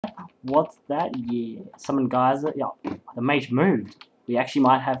What's that? Yeah. Summon Geyser. Yeah. The mage moved. We actually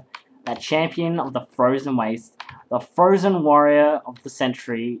might have that champion of the Frozen Waste. The Frozen Warrior of the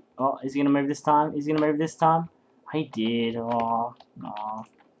Century. Oh, is he gonna move this time? Is he gonna move this time? He did. Oh, no.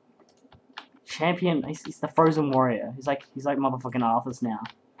 Champion. He's the Frozen Warrior. He's like motherfucking Arthur's now.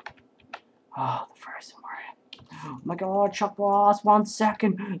 Oh, the Frozen Warrior. Oh my god, Chuck Blast. 1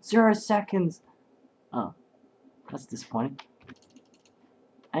 second. 0 seconds. Oh, that's disappointing.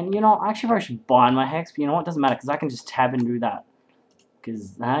 And you know, I actually probably should bind my hex, but you know what? It doesn't matter because I can just tab and do that.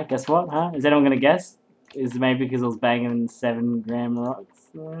 Because, guess what? Is anyone gonna guess? Is it maybe because I was banging 7 gram rocks?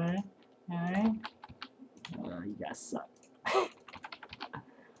 Alright. You guys suck.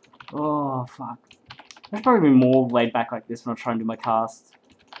 Oh, fuck. I should probably be more laid back like this when I'm trying to do my cast.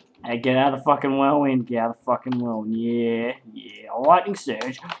 Hey, get out of the fucking whirlwind. Get out of the fucking whirlwind. Yeah. Lightning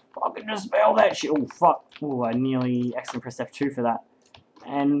Surge. Fucking dispel that shit. Oh, fuck. Oh, I nearly accidentally pressed F2 for that.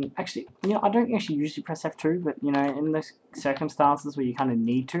 And actually, you know, I don't actually usually press F2, but, you know, in those circumstances where you kind of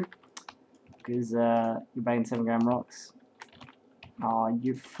need to, because you're bagging 7 gram rocks. Oh,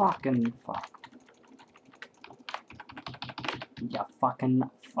 you fucking fuck. You fucking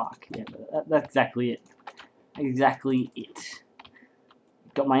fuck. Yeah, that's exactly it. Exactly it.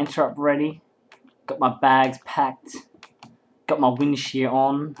 Got my interrupt ready. Got my bags packed. Got my wind shear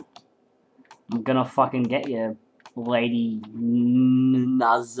on. I'm gonna fucking get you, Lady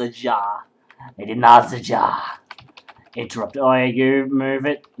Nazaja. Lady Nazaja. Interrupt. Oh, yeah, you move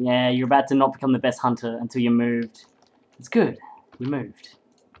it. Yeah, you're about to not become the best hunter until you moved. It's good. You moved.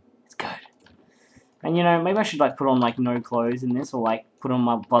 It's good. And you know, maybe I should like put on like no clothes in this, or like put on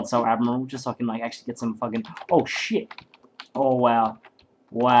my Blood Soul Admiral, just so I can like actually get some fucking. Oh shit! Oh wow,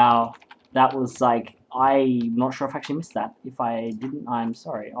 wow, that was like, I'm not sure if I actually missed that. If I didn't, I'm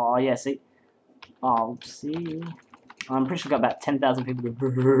sorry. Oh yeah, see. Oh, see. I'm pretty sure I got about 10,000 people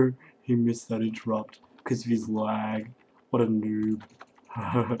go. He missed that interrupt because of his lag. What a noob.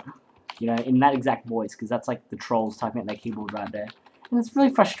 You know, in that exact voice, because that's like the trolls typing at their keyboard right there. And it's really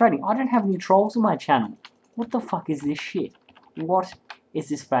frustrating. I don't have any trolls on my channel. What the fuck is this shit? What is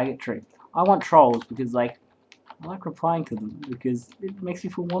this faggotry? I want trolls because, like, I like replying to them because it makes me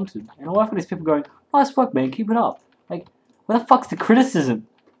feel wanted. And all I've got is people going, nice work, man, keep it up. Like, where the fuck's the criticism?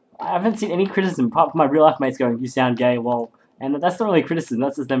 I haven't seen any criticism apart from my real life mates going, you sound gay, lol. And that's not really criticism,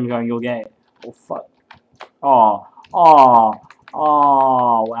 that's just them going, you're gay. Oh, fuck. Oh,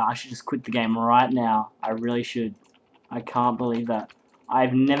 wow, I should just quit the game right now. I really should. I can't believe that.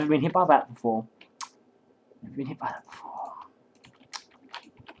 I've never been hit by that before. Never been hit by that before.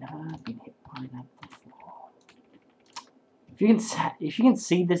 Never been hit by that before. If you can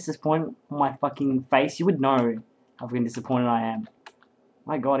see this disappointment on my fucking face, you would know how fucking disappointed I am.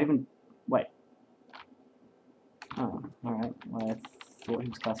 My god, even... Wait. Oh, alright. Well, I thought he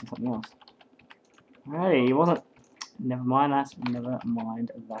was casting something else. Alrighty, he wasn't... Never mind that. Never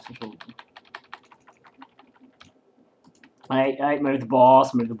mind that at all. Hey, move the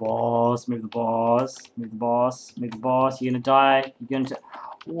boss, move the boss, move the boss, move the boss, move the boss. You're gonna die. You're going to...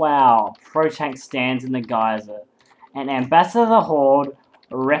 Wow. Pro Tank stands in the geyser. And Ambassador of the Horde,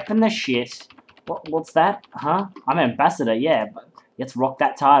 repping the shit. What's that? Huh? I'm Ambassador, yeah, but let's rock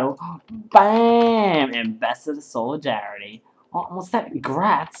that title. Bam! Ambassador Solidarity. Oh, what's that?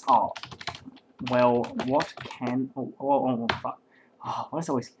 Grats? Oh. Well, what can... Oh, fuck. Oh, why does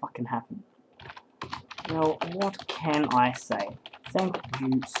it always fucking happen? Well, what can I say? Thank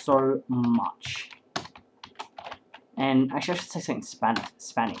you so much. And actually, I should say something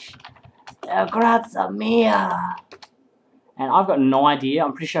Spanish. Grazie mia. And I've got no idea.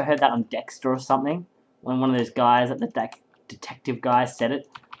 I'm pretty sure I heard that on Dexter or something. When one of those guys at the detective guy said it.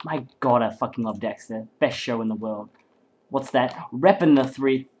 My god, I fucking love Dexter. Best show in the world. What's that? Reppin' the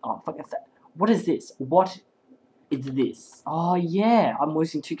 3... Oh, fuck is that? What is this? What is this? Oh, yeah. I'm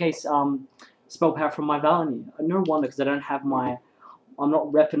losing 2k spell power from my Valony. No wonder, because I don't have my... I'm not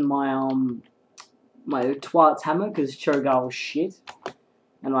repping my, my Twilight's Hammer, because Cho'Gath was shit.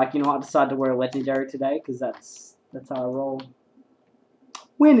 And, like, you know, I decided to wear a Legendary today, because that's how I roll.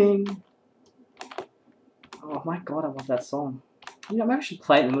 Winning! Oh, my god, I love that song. You know, maybe I should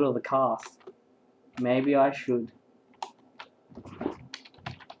play it in the middle of the cast. Maybe I should.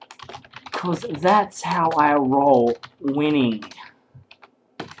 Because that's how I roll, winning.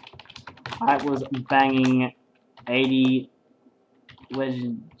 I was banging 80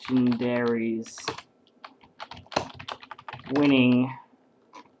 legendaries. Winning.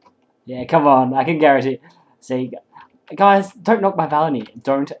 Yeah, come on, I can guarantee. See, guys, don't knock my Valony.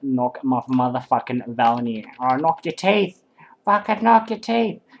 Don't knock my motherfucking Valony. Or knock your teeth. Fucking knock your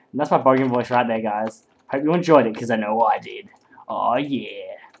teeth. And that's my bogan voice right there, guys. Hope you enjoyed it, because I know I did. Oh,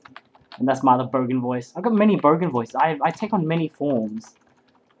 yeah. And that's my other Bogan voice. I've got many Bogan voices. I take on many forms.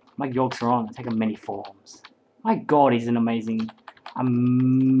 My jokes are on. I take on many forms. My god, he's an amazing.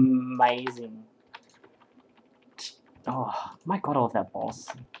 Oh, my god, I love that boss.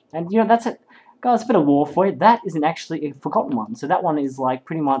 And, you know, that's it. Guys, a bit of lore for you. That isn't actually a forgotten one. So that one is, like,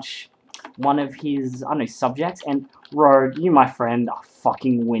 pretty much one of his, I don't know, subjects. And, Rogue, you, my friend, are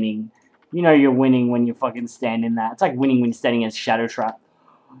fucking winning. You know you're winning when you fucking stand in that. It's like winning when you're standing as Shadow Trap.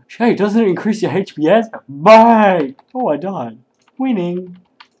 Hey, doesn't it increase your HPS? Bye! Oh, I died. Winning.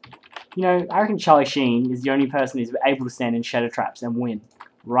 You know, I reckon Charlie Sheen is the only person who's able to stand in Shadow Traps and win.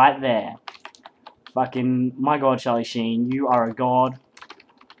 Right there. Fucking, my god, Charlie Sheen, you are a god.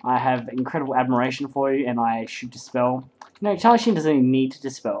 I have incredible admiration for you, and I should dispel. No, Charlie Sheen doesn't even need to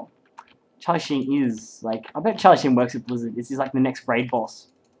dispel. Charlie Sheen is, like, I bet Charlie Sheen works with Blizzard. This is like the next raid boss.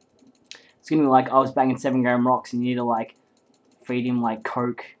 It's gonna be like, I was banging 7-gram rocks, and you need to, like, feed him, like,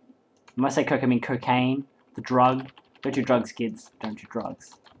 coke. When I say coke, I mean cocaine, the drug. Don't do drugs, kids. Don't do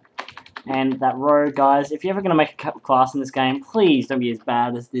drugs. And that rogue, guys, if you're ever gonna make a class in this game, please don't be as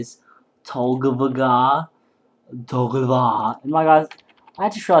bad as this Tolgavagar. And my guys, I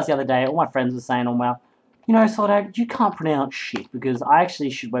just realized the other day, all my friends were saying, oh well, you know, Soldag, you can't pronounce shit, because I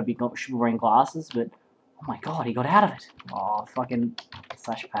actually should be wearing glasses, but, oh my god, he got out of it. Oh, fucking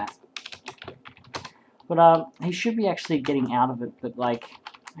slash pass. But, he should be actually getting out of it, but, like,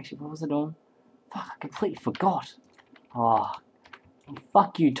 actually, what was it doing? Fuck, I completely forgot. Oh,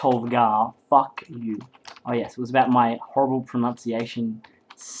 fuck you, Tolvagar. Fuck you. Oh, yes, it was about my horrible pronunciation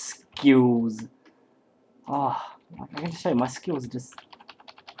skills. Oh, I can just show you, my skills are just...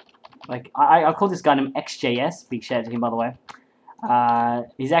 Like, I call this guy named XJS. Big shout out to him, by the way.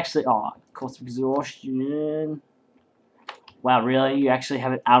 He's actually... Oh, cost of exhaustion. Wow, really? You actually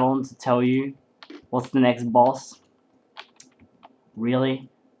have an add-on to tell you what's the next boss? Really?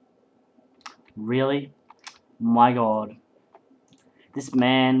 Really? My god. This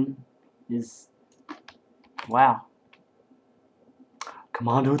man is... Wow.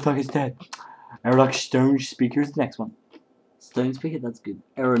 Commander Thug is dead. Aeronarch Stone Speaker is the next one. Stone Speaker, that's good.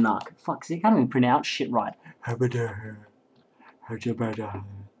 Aeronarch. Fuck, see, you can't even pronounce shit right. Maybe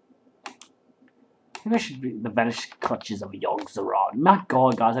I should be the vanished clutches of Yogg-Saron. My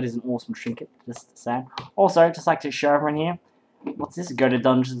god, guys, that is an awesome trinket. Just saying. Also, just like to show everyone here. What's this? Go to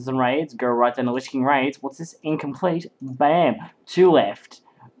Dungeons and Raids. Go right down to Lich King Raids. What's this? Incomplete. Bam. 2 left.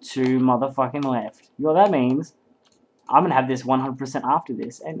 2 motherfucking left. You know what that means? I'm gonna have this 100% after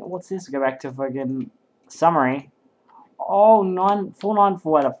this. And what's this? Go back to fucking summary. Oh,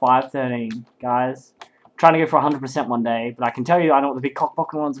 494 out of 513, guys. Trying to go for 100% one day, but I can tell you, I know what the big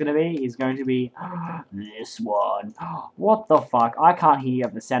cockblocking one's going to be. Is going to be this one. What the fuck? I can't hear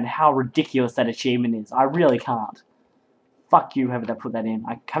the sound. How ridiculous that achievement is. I really can't. Fuck you, whoever that put that in.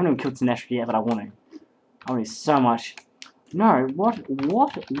 I haven't even killed Sinestro yet, but I want to. I want to so much. No, what?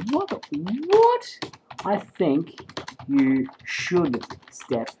 I think you should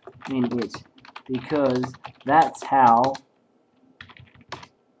step in it. Because that's how...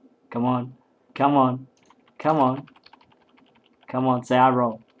 Come on. Come on. Come on. Come on, say I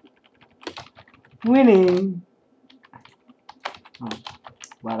roll. Winning! Oh.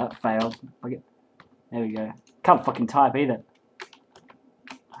 Wow, that failed. There we go. Can't fucking type either.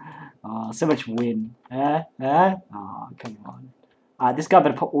 Oh, so much win. Oh, come on. This guy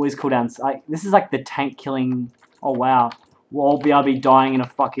better put all his cooldowns. This is like the tank killing... Oh, wow. Well, I'll be dying in a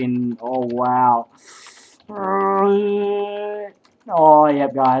fucking... Oh, wow. Oh, yeah,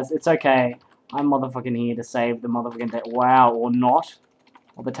 guys. It's okay. I'm motherfucking here to save the motherfucking day. Wow, or not.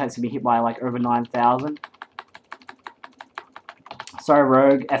 Or the tank's gonna be hit by, like, over 9,000. Sorry,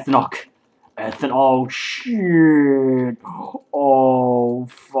 Rogue. Ethnoc. Oh, shit. Oh,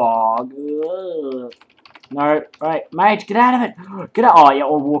 fuck. Ugh. No, right. Mage, get out of it. Get out. Oh, yeah,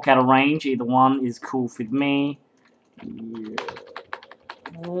 or walk out of range. Either one is cool with me. Yeah.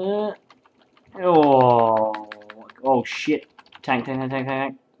 Oh, shit. Tank.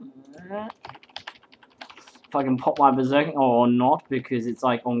 Fucking pop my berserking, or not, because it's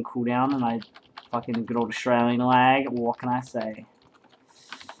like on cooldown and I fucking good old Australian lag. What can I say?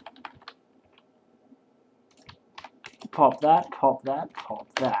 Pop that.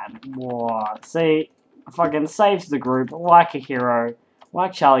 What? See, fucking saves the group like a hero,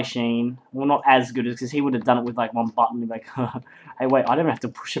 like Charlie Sheen. Well, not as good as, because he would have done it with like one button. Like, hey, wait, I don't have to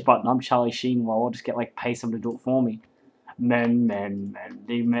push a button. I'm Charlie Sheen. Well, I'll just get like pay someone to do it for me. Men.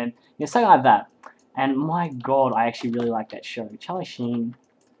 Yeah, something like that. And my god, I actually really like that show. Charlie Sheen,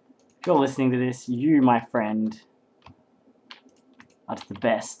 if you're listening to this, you, my friend, are the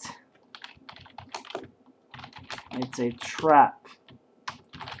best. It's a trap.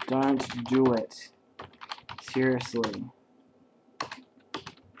 Don't do it. Seriously.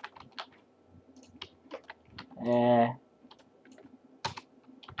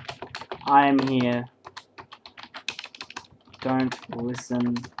 I'm here. Don't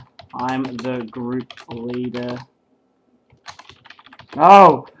listen. I'm the group leader.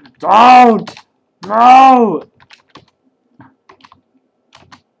 No! Don't! No!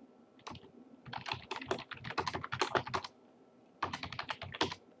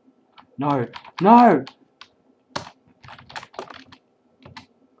 No! No!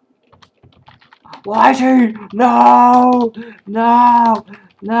 Whitey! No! No!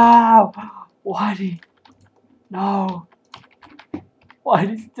 No! Whitey! No!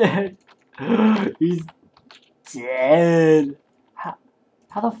 Whitey's dead! He's dead!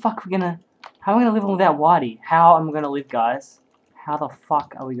 How the fuck are we gonna... How are we gonna live without Whitey? How am I gonna live, guys? How the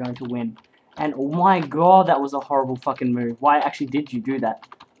fuck are we going to win? And oh my god, that was a horrible fucking move. Why actually did you do that?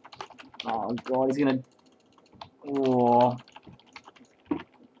 Oh god, he's gonna... Oh...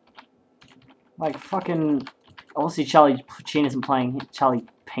 Like, fucking... Obviously, Charlie Sheen isn't playing him. Charlie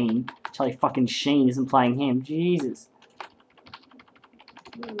fucking Sheen isn't playing him. Jesus.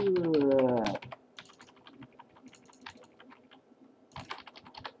 Ugh.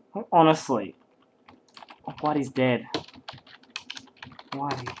 Honestly. Whitey's dead.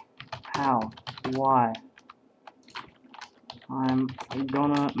 Whitey. How? Why? I'm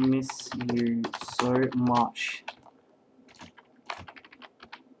gonna miss you so much.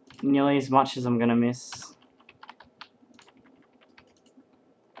 Nearly as much as I'm gonna miss.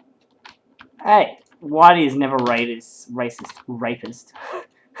 Hey, Whitey is never rapist.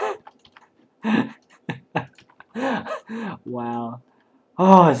 Wow.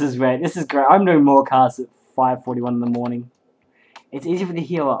 Oh, this is great. This is great. I'm doing more casts at 5:41 in the morning. It's easy for the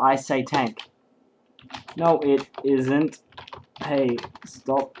healer. I say tank. No, it isn't. Hey,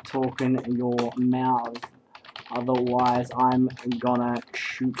 stop talking your mouth. Otherwise, I'm gonna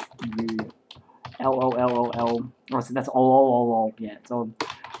shoot you. LOL. Oh, so that's all. Yeah, it's all.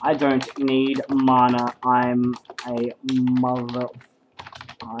 I don't need mana. I'm a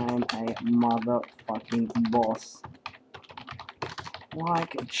motherfucking boss.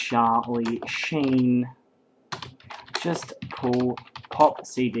 Like Charlie Sheen. Just pull pop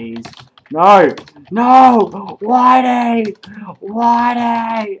CDs. No! No! Whitey!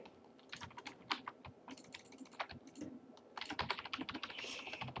 Whitey!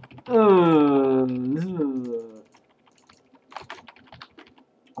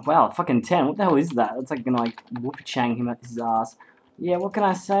 Wow, fucking 10. What the hell is that? That's like gonna like whoop-chang him at his ass. Yeah, what can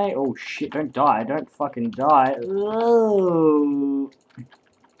I say? Oh shit, don't die. Don't fucking die. Ooh.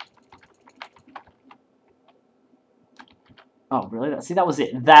 Oh, really? See, that was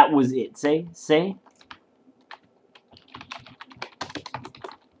it. That was it. See? See?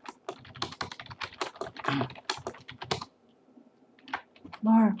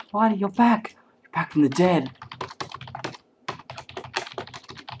 No, Whitey, you're back. You're back from the dead.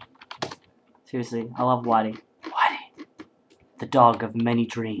 Seriously, I love Whitey. Whitey. The dog of many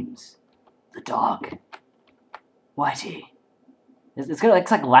dreams. The dog. Whitey. It's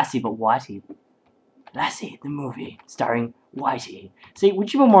like Lassie, but Whitey. Lassie, the movie, starring Whitey. See,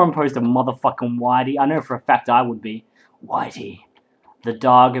 would you be more imposed to motherfucking Whitey? I know for a fact I would be. Whitey. The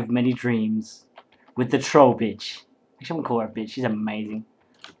dog of many dreams. With the troll bitch. Actually, I wouldn't call her a bitch. She's amazing.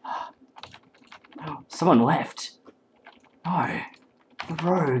 Someone left. No. The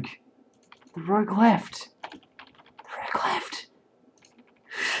rogue. The rogue left. The rogue left.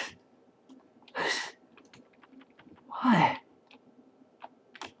 Why?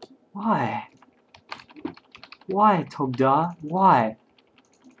 Why? Why, Togda? Why?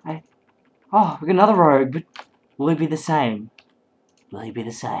 Oh, we got another rogue, but will he be the same? Will he be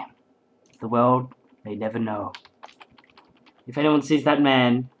the same? The world may never know. If anyone sees that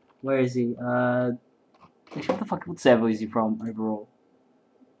man, where is he? Actually, what the fuck, what server is he from overall?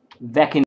 Vecin.